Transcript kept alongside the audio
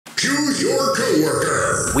Choose your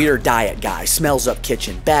coworker. Weird diet guy, smells up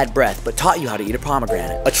kitchen, bad breath, but taught you how to eat a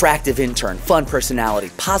pomegranate. Attractive intern, fun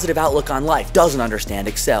personality, positive outlook on life, doesn't understand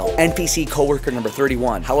Excel. NPC coworker number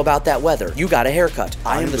 31. How about that weather? You got a haircut.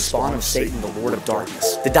 I am the spawn of Satan, the Lord of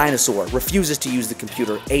Darkness. The dinosaur refuses to use the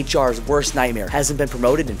computer. HR's worst nightmare. Hasn't been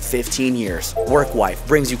promoted in 15 years. Work wife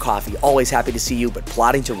brings you coffee, always happy to see you, but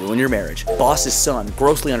plotting to ruin your marriage. Boss's son,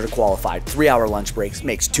 grossly underqualified, 3-hour lunch breaks,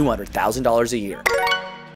 makes $200,000 a year.